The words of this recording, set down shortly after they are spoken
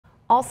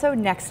Also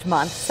next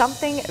month,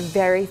 something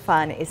very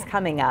fun is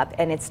coming up,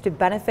 and it's to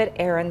benefit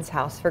Erin's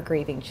House for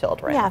Grieving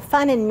Children. Yeah,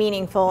 fun and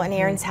meaningful. And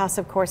Erin's House,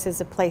 of course,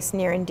 is a place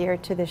near and dear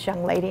to this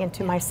young lady and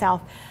to myself.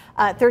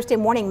 Thursday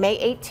morning, May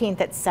 18th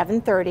at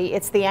 7:30,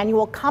 it's the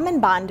annual Common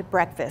Bond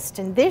Breakfast.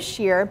 And this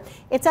year,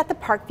 it's at the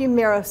Parkview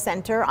Miro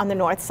Center on the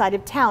north side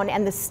of town.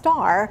 And the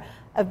star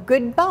of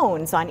Good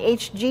Bones on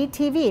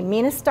HGTV,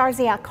 Mina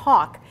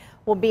Starsiak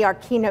will be our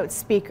keynote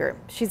speaker.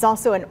 She's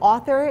also an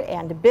author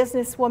and a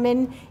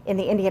businesswoman in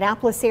the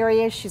Indianapolis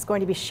area. She's going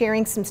to be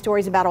sharing some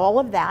stories about all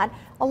of that,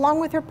 along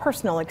with her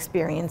personal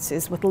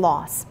experiences with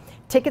loss.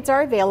 Tickets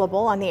are available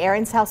on the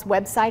Erin's House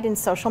website and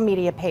social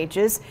media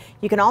pages.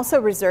 You can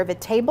also reserve a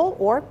table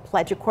or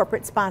pledge a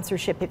corporate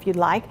sponsorship if you'd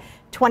like.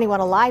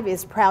 21 Alive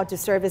is proud to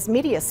serve as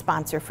media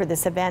sponsor for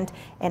this event,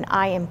 and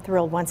I am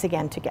thrilled once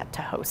again to get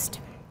to host.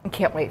 I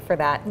can't wait for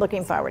that.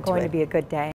 Looking forward to it. It's going to be a good day.